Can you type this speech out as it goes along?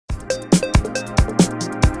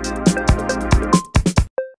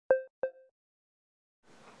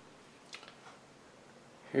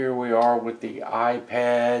Here we are with the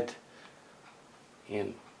iPad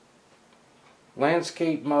in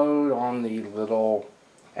landscape mode on the little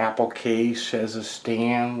Apple case as a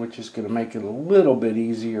stand, which is going to make it a little bit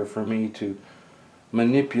easier for me to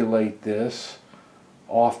manipulate this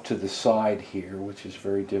off to the side here, which is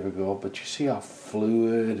very difficult. But you see how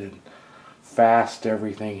fluid and fast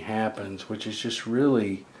everything happens, which is just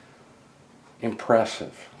really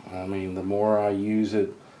impressive. I mean, the more I use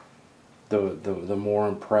it, the more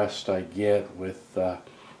impressed I get with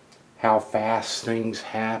how fast things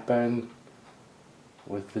happen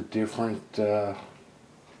with the different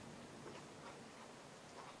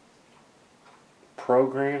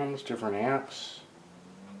programs, different apps,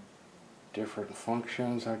 different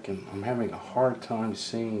functions. I'm having a hard time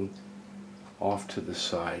seeing off to the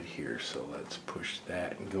side here, so let's push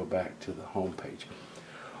that and go back to the home page.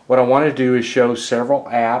 What I want to do is show several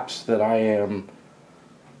apps that I am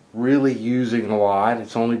really using a lot.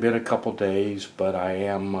 It's only been a couple days, but I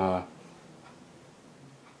am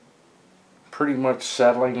pretty much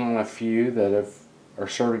settling on a few that are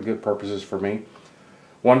serving good purposes for me.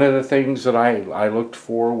 One of the things that I looked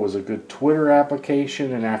for was a good Twitter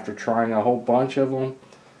application, and after trying a whole bunch of them,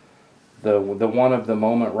 the one of the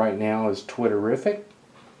moment right now is Twitterific,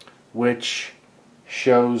 which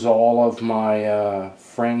shows all of my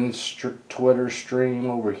friends' Twitter stream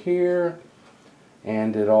over here.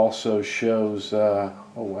 And it also shows, oh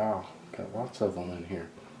wow, got lots of them in here.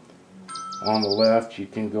 On the left, you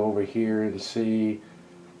can go over here and see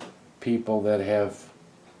people that have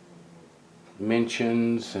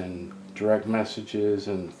mentions and direct messages,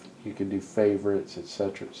 and you can do favorites,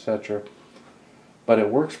 etc., etc. But it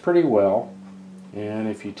works pretty well, and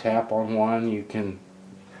if you tap on one, you can...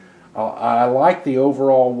 I like the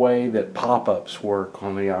overall way that pop-ups work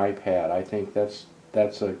on the iPad. I think that's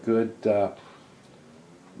a good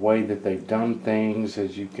way that they've done things,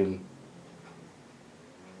 as you can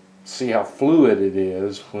see how fluid it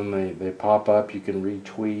is when they pop up. You can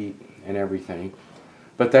retweet and everything.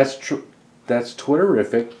 But that's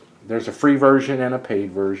Twitterific. There's a free version and a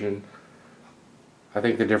paid version. I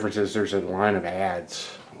think the difference is there's a line of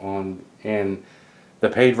ads on, and the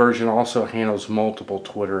paid version also handles multiple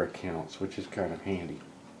Twitter accounts, which is kind of handy.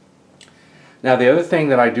 Now, the other thing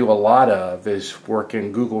that I do a lot of is work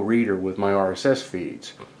in Google Reader with my RSS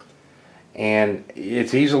feeds. And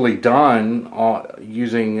it's easily done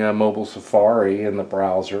using mobile Safari in the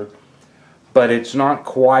browser, but it's not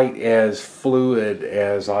quite as fluid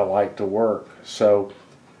as I like to work. So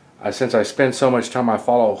since I spend so much time, I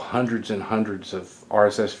follow hundreds and hundreds of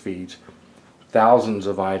RSS feeds, thousands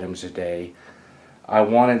of items a day, I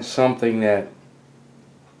wanted something that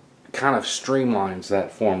kind of streamlines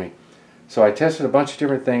that for me. So I tested a bunch of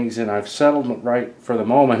different things, and I've settled, right for the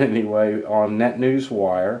moment anyway, on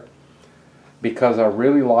NetNewsWire, because I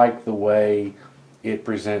really like the way it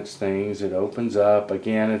presents things. It opens up.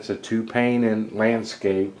 Again, it's a two-pane in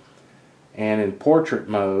landscape, and in portrait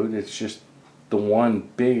mode, it's just the one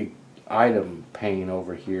big item pane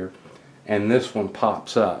over here, and this one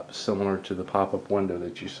pops up, similar to the pop-up window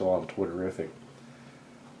that you saw on Twitterific.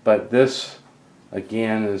 But this,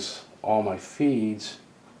 again, is all my feeds.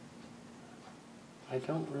 I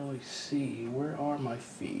don't really see, where are my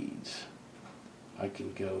feeds? I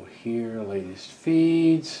can go here, latest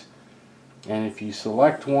feeds, and if you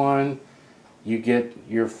select one, you get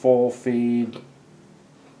your full feed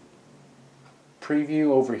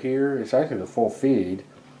preview over here. It's actually the full feed.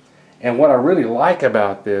 And what I really like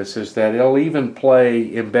about this is that it'll even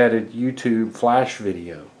play embedded YouTube Flash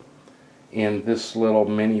video in this little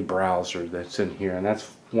mini browser that's in here, and that's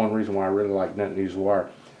one reason why I really like NetNewsWire.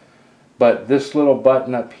 But this little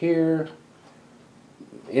button up here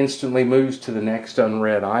instantly moves to the next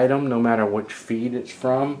unread item, no matter which feed it's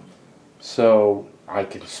from. So I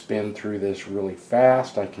can spin through this really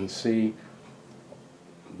fast. I can see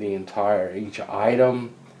the each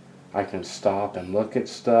item. I can stop and look at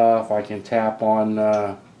stuff. I can tap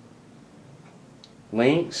on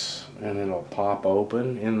links, and it'll pop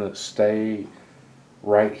open in the stay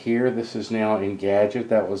right here. This is now Engadget.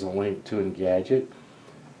 That was a link to Engadget.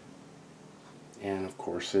 And of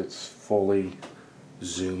course it's fully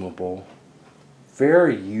zoomable,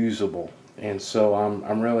 very usable. And so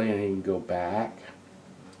I'm really going to go back,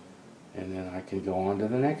 and then I can go on to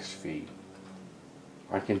the next feed.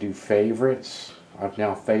 I can do favorites. I've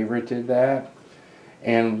now favorited that.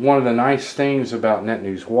 And one of the nice things about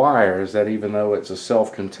NetNewsWire is that even though it's a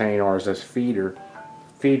self-contained RSS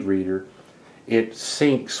feed reader, it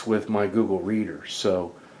syncs with my Google Reader.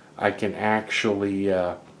 So I can actually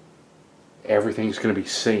everything's going to be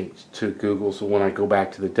synced to Google, so when I go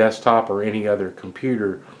back to the desktop or any other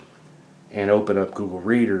computer, and open up Google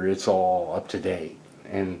Reader, it's all up to date.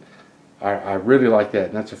 And I really like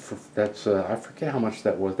that. And that's I forget how much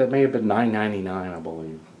that was. That may have been $9.99, I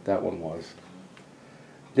believe. That one was.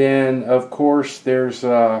 Then of course there's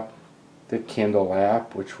the Kindle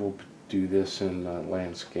app, which will do this in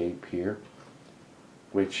landscape here,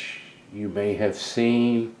 which you may have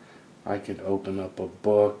seen. I could open up a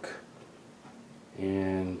book,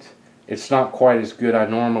 and it's not quite as good. I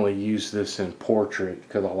normally use this in portrait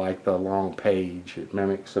because I like the long page. It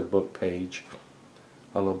mimics a book page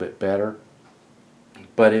a little bit better,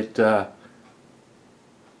 but it's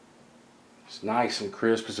nice and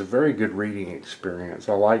crisp. It's a very good reading experience.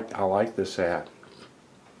 I like this app.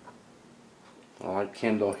 I like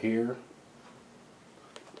Kindle here.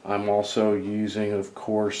 I'm also using, of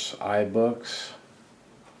course, iBooks.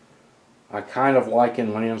 I kind of like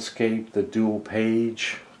in landscape the dual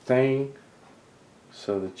page thing,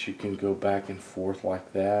 so that you can go back and forth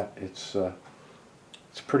like that. It's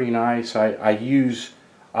pretty nice. I use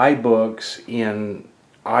iBooks in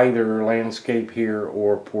either landscape here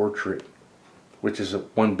or portrait, which is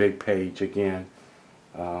one big page again.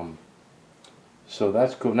 So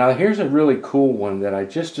that's cool. Now here's a really cool one that I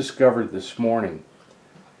just discovered this morning.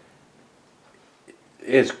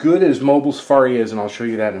 As good as Mobile Safari is, and I'll show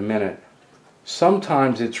you that in a minute,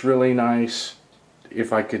 sometimes it's really nice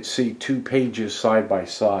if I could see two pages side by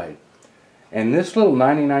side. And this little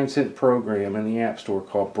 99-cent program in the App Store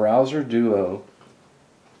called Browser Duo,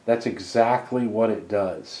 that's exactly what it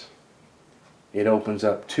does. It opens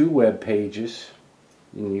up two web pages,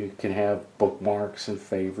 and you can have bookmarks and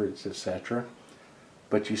favorites, etc.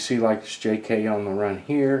 But you see, like it's JK on the Run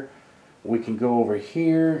here. We can go over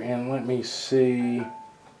here, and let me see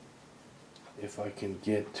if I can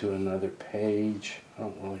get to another page. I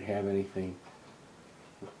don't really have anything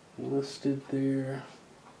listed there.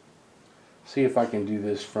 See if I can do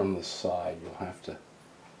this from the side. You'll have to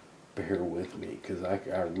bear with me because I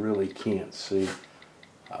really can't see.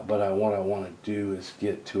 But what I want to do is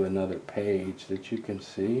get to another page that you can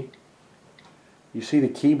see. You see the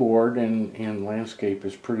keyboard in landscape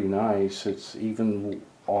is pretty nice. It's even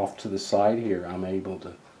off to the side here. I'm able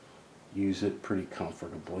to use it pretty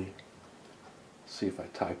comfortably. See if I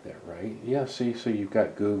type that right. Yeah, see, so you've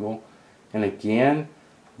got Google. And again,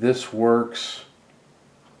 this works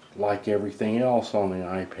like everything else on the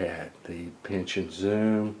iPad. The pinch and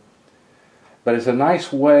zoom. But it's a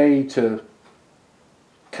nice way to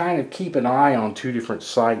kind of keep an eye on two different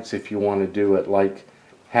sites if you want to do it, like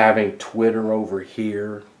having Twitter over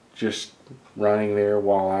here, just running there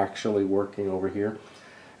while actually working over here.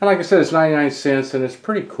 And like I said, it's 99 cents and it's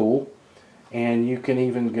pretty cool. And you can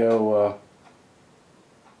even go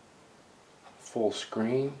full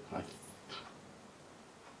screen,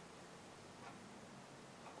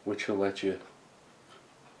 which will let you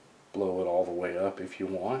blow it all the way up if you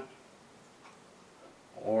want.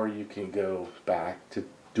 Or you can go back to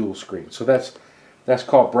dual screen. So that's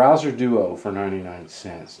called Browser Duo for 99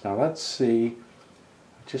 cents. Now let's see.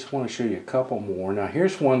 I just want to show you a couple more. Now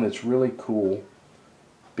here's one that's really cool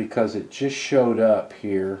because it just showed up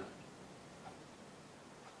here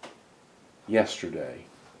yesterday.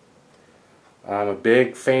 I'm a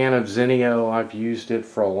big fan of Zenio. I've used it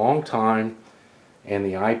for a long time, and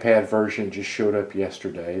the iPad version just showed up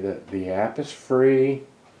yesterday. The app is free.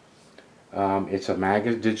 It's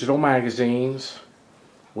a digital magazines,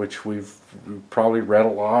 which we've probably read a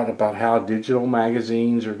lot about how digital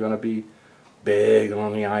magazines are going to be big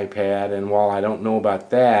on the iPad. And while I don't know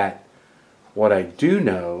about that, what I do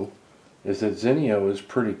know is that Zenio is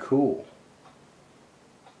pretty cool.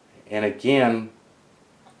 And again,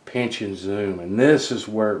 pinch and zoom, and this is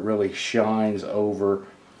where it really shines over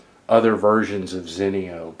other versions of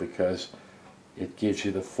Zenio because it gives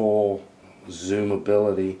you the full zoom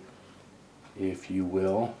ability, if you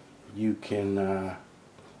will. You can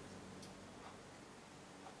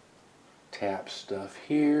tap stuff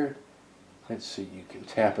here. Let's see, you can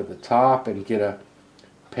tap at the top and get a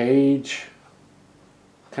page,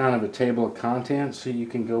 kind of a table of contents, so you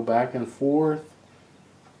can go back and forth.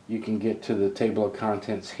 You can get to the table of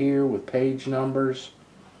contents here with page numbers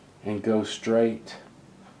and go straight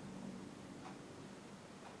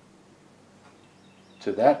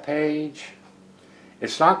to that page.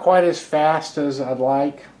 It's not quite as fast as I'd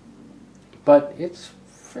like, but it's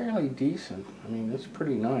fairly decent. I mean, it's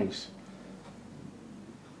pretty nice.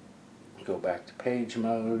 Go back to page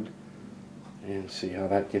mode and see how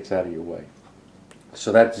that gets out of your way.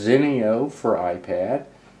 So that's Zenio for iPad.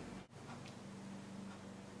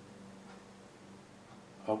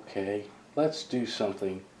 Okay, let's do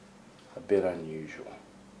something a bit unusual.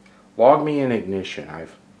 Log Me in Ignition.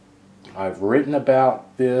 I've I've written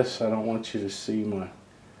about this. I don't want you to see my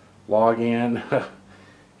login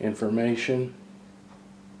information.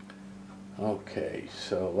 Okay,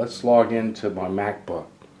 so let's log into my MacBook.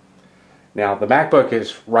 Now the MacBook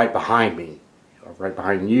is right behind me, or right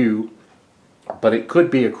behind you, but it could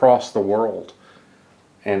be across the world,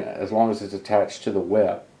 and as long as it's attached to the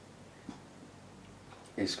web,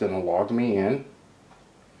 it's going to log me in.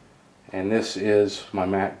 And this is my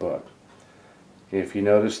MacBook. If you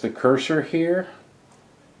notice the cursor here,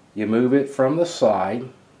 you move it from the side.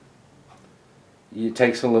 It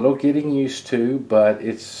takes a little getting used to, but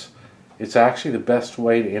it's actually the best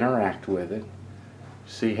way to interact with it.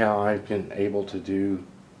 See how I've been able to do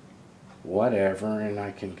whatever, and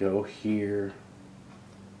I can go here,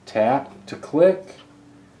 tap to click.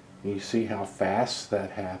 You see how fast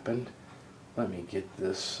that happened. Let me get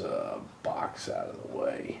this box out of the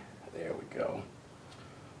way. There we go.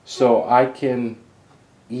 So I can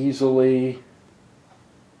easily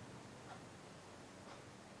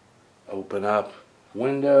open up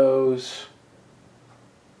Windows.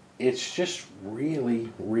 It's just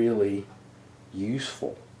really, really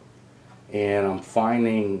useful. And I'm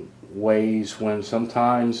finding ways when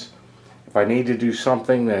sometimes if I need to do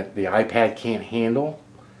something that the iPad can't handle,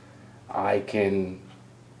 I can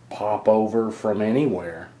pop over from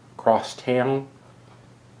anywhere across town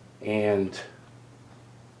and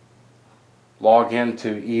log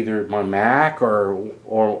into either my Mac or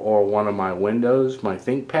one of my Windows, my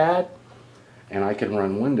ThinkPad, and I can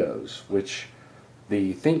run Windows, which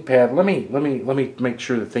the ThinkPad, let me make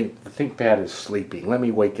sure the ThinkPad is sleeping. Let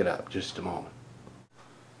me wake it up just a moment.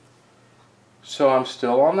 So I'm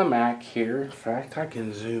still on the Mac here. In fact, I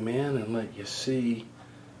can zoom in and let you see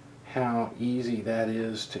how easy that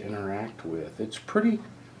is to interact with. It's pretty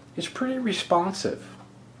responsive,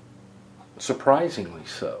 surprisingly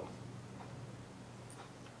so.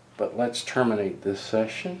 But let's terminate this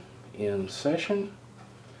session. In session.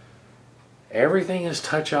 Everything is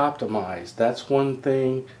touch optimized. That's one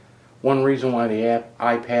reason why the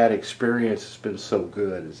iPad experience has been so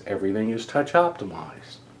good, is everything is touch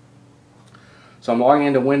optimized. So I'm logging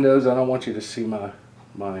into Windows. I don't want you to see my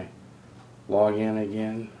login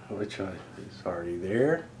again, which is already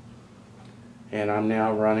there. And I'm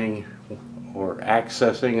now running or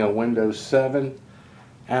accessing a Windows 7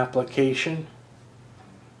 application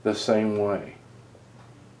the same way.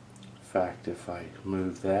 In fact, if I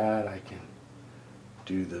move that, I can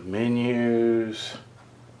do the menus.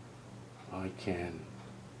 I can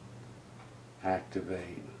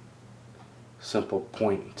activate simple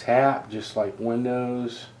point and tap just like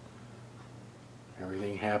Windows.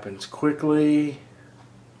 Everything happens quickly.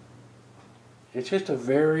 It's just a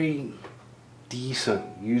very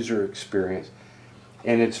decent user experience,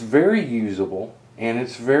 and it's very usable and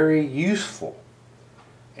it's very useful,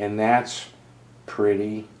 and that's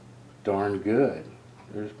pretty darn good.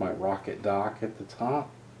 There's my Rocket Dock at the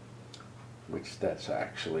top, which that's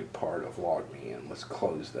actually part of Log Me In. Let's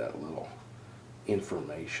close that little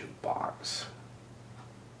information box.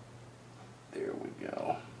 There we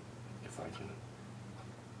go. If I can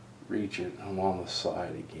reach it, I'm on the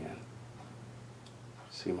side again.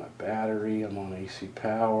 See my battery, I'm on AC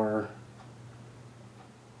power.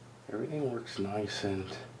 Everything works nice and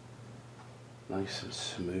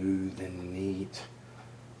smooth and neat.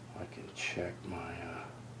 I can check my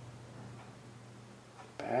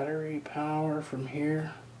battery power from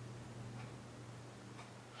here.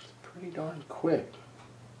 It's pretty darn quick.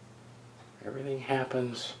 Everything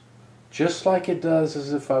happens just like it does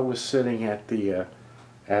as if I was sitting at the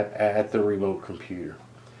at the remote computer.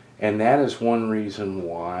 And that is one reason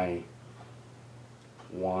why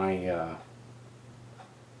Log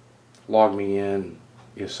Me In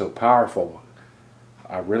is so powerful.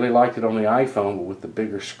 I really liked it on the iPhone, but with the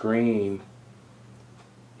bigger screen,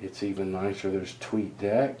 it's even nicer. There's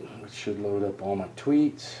TweetDeck, which should load up all my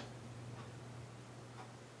tweets.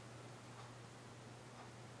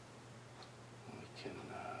 I can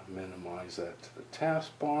minimize that to the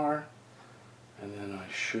taskbar, and then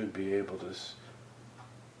I should be able to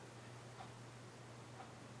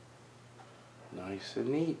nice and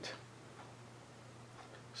neat.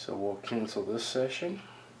 So we'll cancel this session.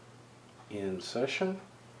 In session,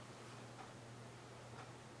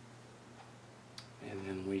 and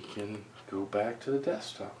then we can go back to the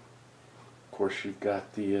desktop. Of course, you've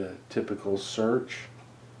got the typical search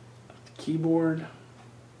the keyboard.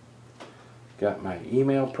 Got my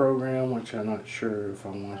email program, which I'm not sure if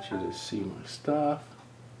I want you to see my stuff.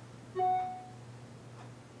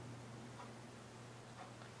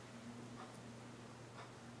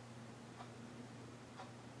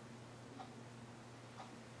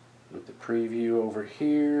 with the preview over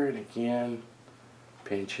here, and again,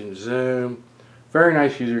 pinch and zoom. Very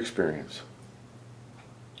nice user experience.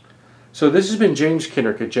 So this has been James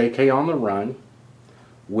Kendrick at JK on the Run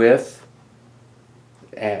with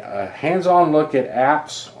a hands-on look at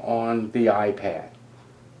apps on the iPad.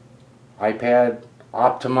 iPad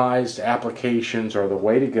optimized applications are the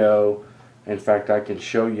way to go. In fact, I can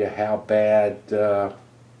show you how bad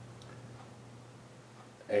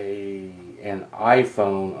an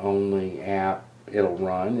iPhone only app it'll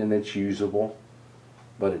run, and it's usable,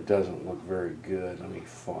 but it doesn't look very good. Let me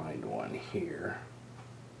find one here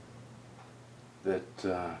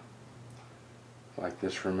that like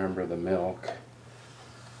this, Remember the Milk.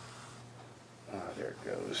 There it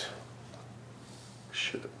goes.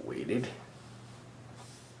 Should have waited.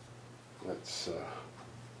 Let's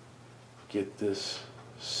get this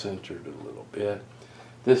centered a little bit.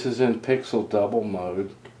 This is in pixel double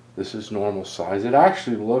mode. This is normal size. It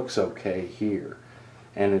actually looks okay here,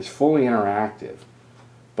 and it's fully interactive.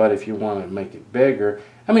 But if you want to make it bigger,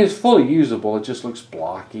 I mean, it's fully usable. It just looks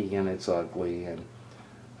blocky and it's ugly. And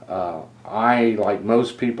I, like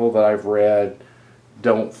most people that I've read,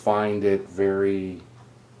 don't find it very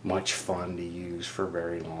much fun to use for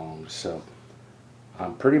very long. So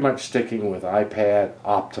I'm pretty much sticking with iPad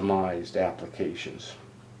optimized applications,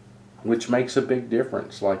 which makes a big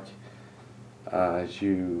difference. Like as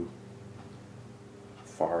you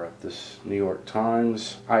fire up this New York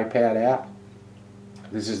Times iPad app,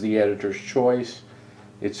 this is the editor's choice.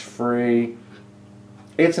 It's free.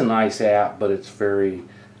 It's a nice app, but it's very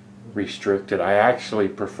restricted. I actually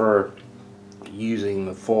prefer using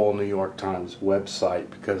the full New York Times website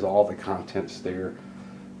because all the content's there.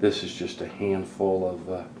 This is just a handful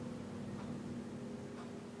of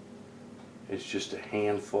it's just a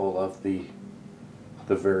handful of the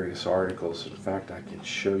various articles. In fact, I can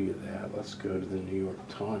show you that. Let's go to the New York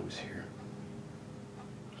Times here,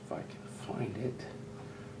 if I can find it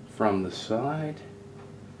from the side.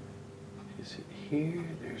 Is it here?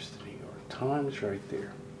 There's the New York Times right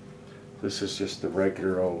there. This is just the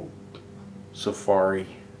regular old Safari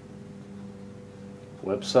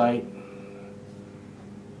website.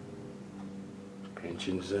 Pinch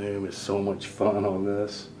and zoom is so much fun on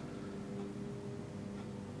this.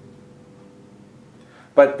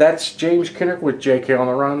 But that's James Kendrick with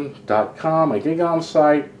jkontheRun.com, a gig on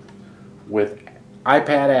site with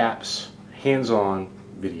iPad apps, hands-on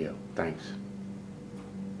video. Thanks.